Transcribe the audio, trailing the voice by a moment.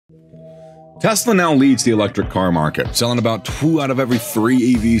Tesla now leads the electric car market, selling about 2 out of every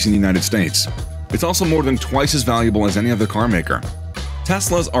 3 EVs in the United States. It's also more than twice as valuable as any other car maker.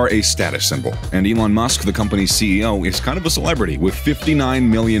 Teslas are a status symbol, and Elon Musk, the company's CEO, is kind of a celebrity, with 59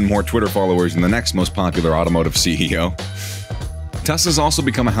 million more Twitter followers than the next most popular automotive CEO. Tesla's also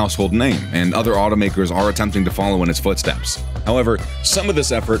become a household name, and other automakers are attempting to follow in its footsteps. However, some of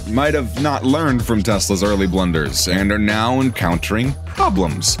this effort might have not learned from Tesla's early blunders, and are now encountering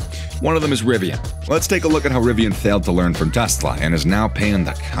problems. One of them is Rivian. Let's take a look at how Rivian failed to learn from Tesla, and is now paying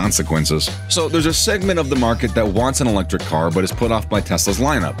the consequences. So there's a segment of the market that wants an electric car, but is put off by Tesla's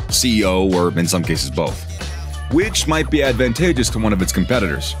lineup, CEO, or in some cases both. Which might be advantageous to one of its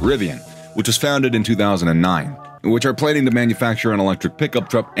competitors, Rivian, which was founded in 2009. Which are planning to manufacture an electric pickup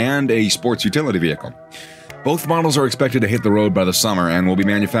truck and a sports utility vehicle. Both models are expected to hit the road by the summer and will be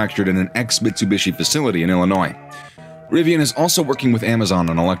manufactured in an ex-Mitsubishi facility in Illinois. Rivian is also working with Amazon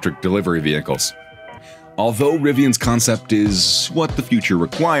on electric delivery vehicles. Although Rivian's concept is what the future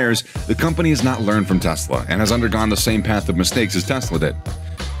requires, the company has not learned from Tesla and has undergone the same path of mistakes as Tesla did.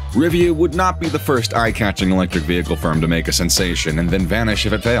 Rivian would not be the first eye-catching electric vehicle firm to make a sensation and then vanish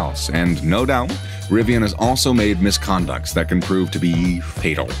if it fails, and no doubt, Rivian has also made misconducts that can prove to be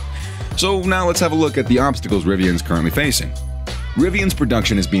fatal. So now let's have a look at the obstacles Rivian is currently facing. Rivian's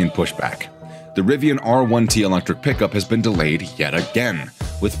production is being pushed back. The Rivian R1T electric pickup has been delayed yet again,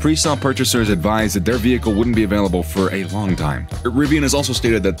 with pre-sale purchasers advised that their vehicle wouldn't be available for a long time. Rivian has also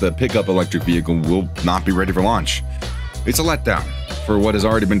stated that the pickup electric vehicle will not be ready for launch. It's a letdown for what has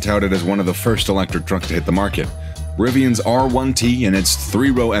already been touted as one of the first electric trucks to hit the market. Rivian's R1T and its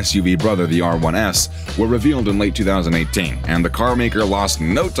 3-row SUV brother, the R1S, were revealed in late 2018, and the car maker lost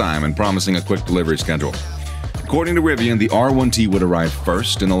no time in promising a quick delivery schedule. According to Rivian, the R1T would arrive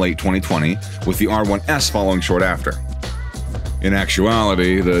first in the late 2020, with the R1S following short after. In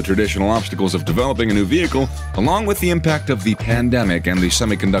actuality, the traditional obstacles of developing a new vehicle, along with the impact of the pandemic and the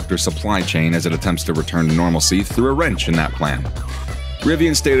semiconductor supply chain as it attempts to return to normalcy, threw a wrench in that plan.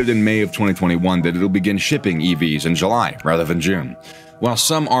 Rivian stated in May of 2021 that it'll begin shipping EVs in July rather than June, while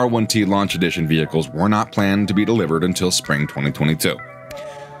some R1T Launch Edition vehicles were not planned to be delivered until spring 2022.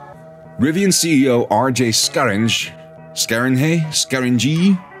 Rivian CEO RJ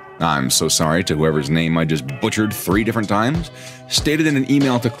Scaringi, I'm so sorry to whoever's name I just butchered 3 different times, stated in an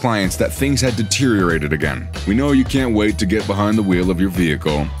email to clients that things had deteriorated again. "We know you can't wait to get behind the wheel of your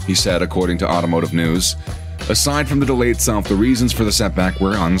vehicle," he said, according to Automotive News. Aside from the delay itself, the reasons for the setback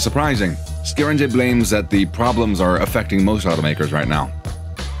were unsurprising. Scaringi blames that the problems are affecting most automakers right now.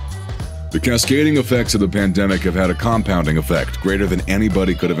 "The cascading effects of the pandemic have had a compounding effect greater than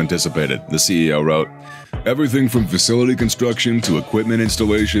anybody could have anticipated," the CEO wrote. "Everything from facility construction to equipment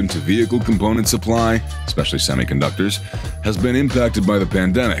installation to vehicle component supply, especially semiconductors, has been impacted by the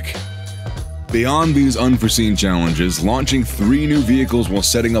pandemic. Beyond these unforeseen challenges, launching 3 new vehicles while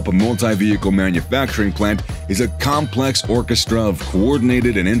setting up a multi-vehicle manufacturing plant is a complex orchestra of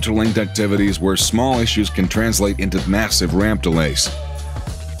coordinated and interlinked activities where small issues can translate into massive ramp delays."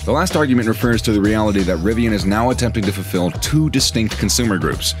 The last argument refers to the reality that Rivian is now attempting to fulfill 2 distinct consumer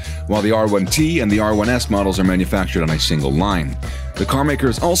groups, while the R1T and the R1S models are manufactured on a single line. The carmaker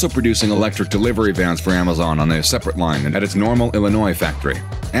is also producing electric delivery vans for Amazon on a separate line at its Normal, Illinois factory.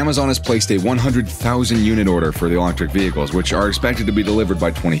 Amazon has placed a 100,000 unit order for the electric vehicles, which are expected to be delivered by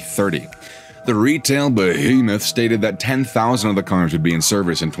 2030. The retail behemoth stated that 10,000 of the cars would be in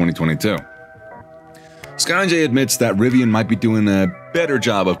service in 2022. Scaringi admits that Rivian might be doing a better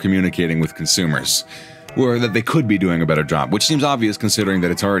job of communicating with consumers, or that they could be doing a better job, which seems obvious considering that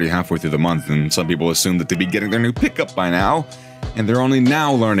it's already halfway through the month and some people assume that they'd be getting their new pickup by now, and they're only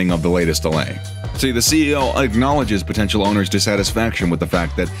now learning of the latest delay. See, the CEO acknowledges potential owners' dissatisfaction with the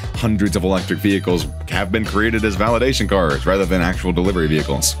fact that hundreds of electric vehicles have been created as validation cars rather than actual delivery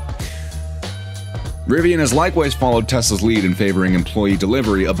vehicles. Rivian has likewise followed Tesla's lead in favoring employee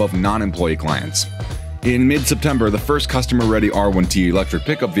delivery above non-employee clients. In mid-September, the first customer-ready R1T electric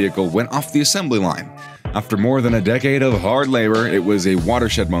pickup vehicle went off the assembly line. After more than a decade of hard labor, it was a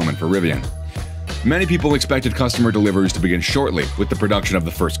watershed moment for Rivian. Many people expected customer deliveries to begin shortly with the production of the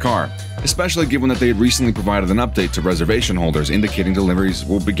first car, especially given that they had recently provided an update to reservation holders indicating deliveries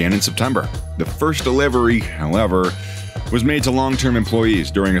will begin in September. The first delivery, however, was made to long-term employees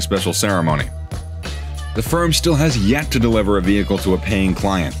during a special ceremony. The firm still has yet to deliver a vehicle to a paying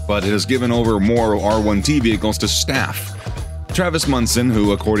client, but it has given over more R1T vehicles to staff. Travis Munson,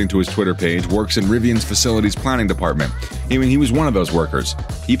 who, according to his Twitter page, works in Rivian's facilities planning department. He was one of those workers.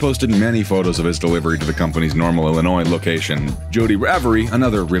 He posted many photos of his delivery to the company's Normal, Illinois location. Jody Ravery,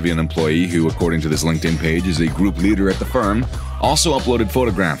 another Rivian employee who, according to this LinkedIn page, is a group leader at the firm, also uploaded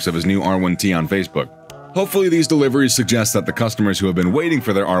photographs of his new R1T on Facebook. Hopefully these deliveries suggest that the customers who have been waiting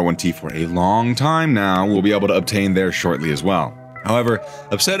for their R1T for a long time now will be able to obtain theirs shortly as well. However,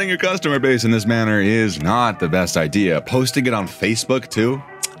 upsetting your customer base in this manner is not the best idea. Posting it on Facebook too?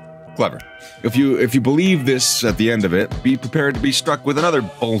 Clever. If you believe this at the end of it, be prepared to be struck with another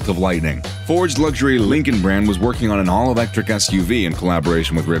bolt of lightning. Ford's luxury Lincoln brand was working on an all-electric SUV in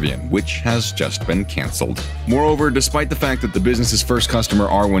collaboration with Rivian, which has just been cancelled. Moreover, despite the fact that the business's first customer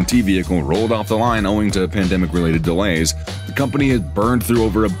R1T vehicle rolled off the line owing to pandemic-related delays, the company has burned through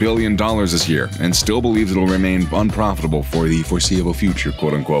over $1 billion this year and still believes it'll remain unprofitable for the foreseeable future,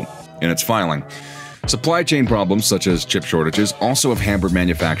 quote-unquote, in its filing. Supply chain problems, such as chip shortages, also have hampered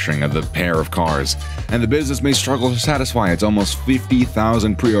manufacturing of the pair of cars, and the business may struggle to satisfy its almost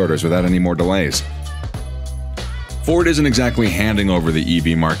 50,000 pre-orders without any more delays. Ford isn't exactly handing over the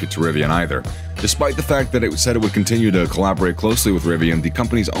EV market to Rivian either. Despite the fact that it said it would continue to collaborate closely with Rivian, the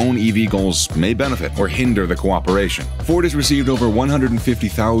company's own EV goals may benefit or hinder the cooperation. Ford has received over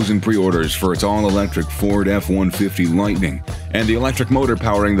 150,000 pre-orders for its all-electric Ford F-150 Lightning, and the electric motor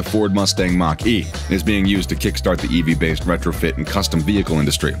powering the Ford Mustang Mach-E is being used to kickstart the EV-based retrofit and custom vehicle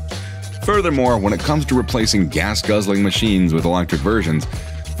industry. Furthermore, when it comes to replacing gas-guzzling machines with electric versions,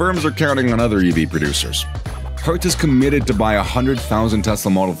 firms are counting on other EV producers. Hertz is committed to buy 100,000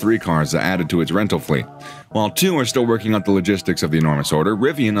 Tesla Model 3 cars added to its rental fleet. While two are still working out the logistics of the enormous order,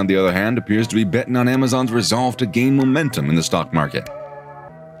 Rivian, on the other hand, appears to be betting on Amazon's resolve to gain momentum in the stock market.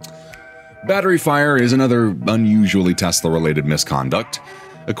 Battery fire is another unusually Tesla-related misconduct.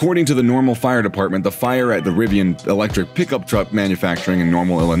 According to the Normal Fire Department, the fire at the Rivian electric pickup truck manufacturing in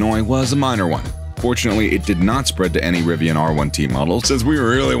Normal, Illinois was a minor one. Fortunately, it did not spread to any Rivian R1T models, since we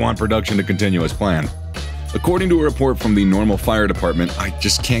really want production to continue as planned. According to a report from the Normal Fire Department, I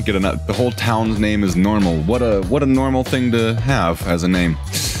just can't get enough. The whole town's name is Normal. What a normal thing to have as a name.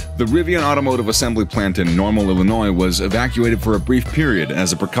 The Rivian Automotive Assembly Plant in Normal, Illinois was evacuated for a brief period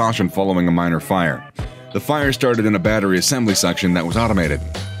as a precaution following a minor fire. The fire started in a battery assembly section that was automated.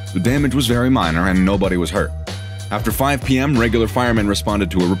 The damage was very minor and nobody was hurt. After 5 p.m., regular firemen responded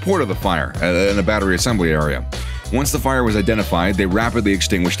to a report of the fire in a battery assembly area. Once the fire was identified, they rapidly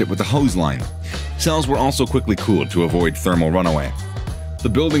extinguished it with a hose line. Cells were also quickly cooled to avoid thermal runaway. The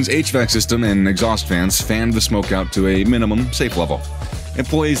building's HVAC system and exhaust fans fanned the smoke out to a minimum safe level.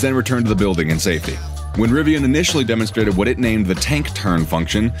 Employees then returned to the building in safety. When Rivian initially demonstrated what it named the tank turn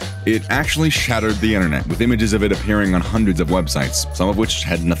function, it actually shattered the internet, with images of it appearing on hundreds of websites, some of which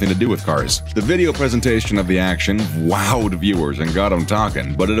had nothing to do with cars. The video presentation of the action wowed viewers and got them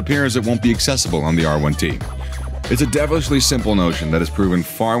talking, but it appears it won't be accessible on the R1T. It's a devilishly simple notion that has proven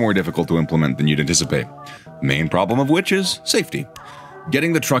far more difficult to implement than you'd anticipate. The main problem of which is safety.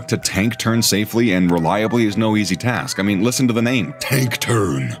 Getting the truck to tank turn safely and reliably is no easy task. I mean, listen to the name, tank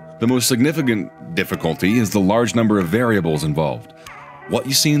turn. The most significant difficulty is the large number of variables involved. What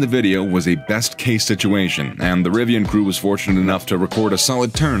you see in the video was a best-case situation, and the Rivian crew was fortunate enough to record a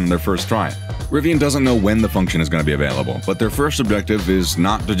solid turn their first try. Rivian doesn't know when the function is going to be available, but their first objective is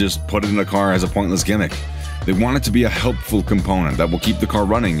not to just put it in a car as a pointless gimmick. They want it to be a helpful component that will keep the car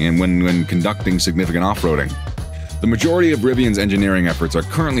running and when conducting significant off-roading. The majority of Rivian's engineering efforts are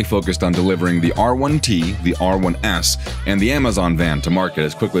currently focused on delivering the R1T, the R1S, and the Amazon van to market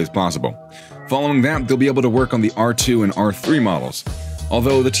as quickly as possible. Following that, they'll be able to work on the R2 and R3 models.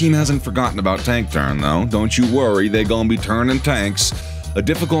 Although the team hasn't forgotten about tank turn, though, don't you worry, they're gonna be turning tanks. A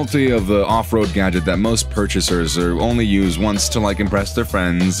difficulty of the off-road gadget that most purchasers only use once to impress their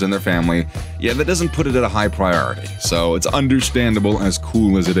friends and their family, yeah, that doesn't put it at a high priority, so it's understandable as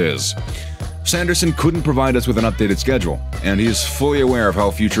cool as it is. Sanderson couldn't provide us with an updated schedule, and he is fully aware of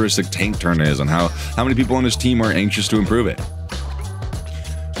how futuristic tank turn is and how many people on his team are anxious to improve it.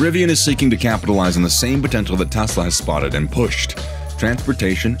 Rivian is seeking to capitalize on the same potential that Tesla has spotted and pushed: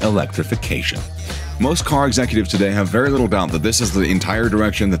 transportation electrification. Most car executives today have very little doubt that this is the entire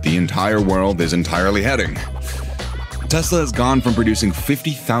direction that the entire world is entirely heading. Tesla has gone from producing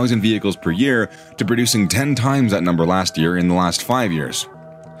 50,000 vehicles per year to producing 10 times that number last year in the last 5 years.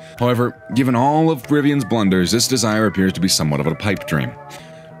 However, given all of Rivian's blunders, this desire appears to be somewhat of a pipe dream.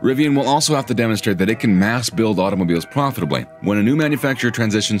 Rivian will also have to demonstrate that it can mass build automobiles profitably. When a new manufacturer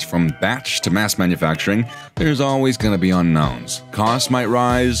transitions from batch to mass manufacturing, there's always going to be unknowns. Costs might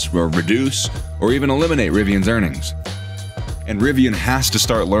rise, or reduce, or even eliminate Rivian's earnings. And Rivian has to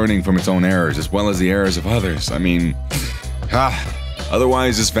start learning from its own errors, as well as the errors of others. I mean,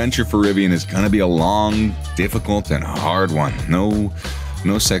 Otherwise, this venture for Rivian is gonna be a long, difficult, and hard one.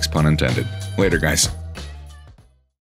 No sex pun intended. Later, guys.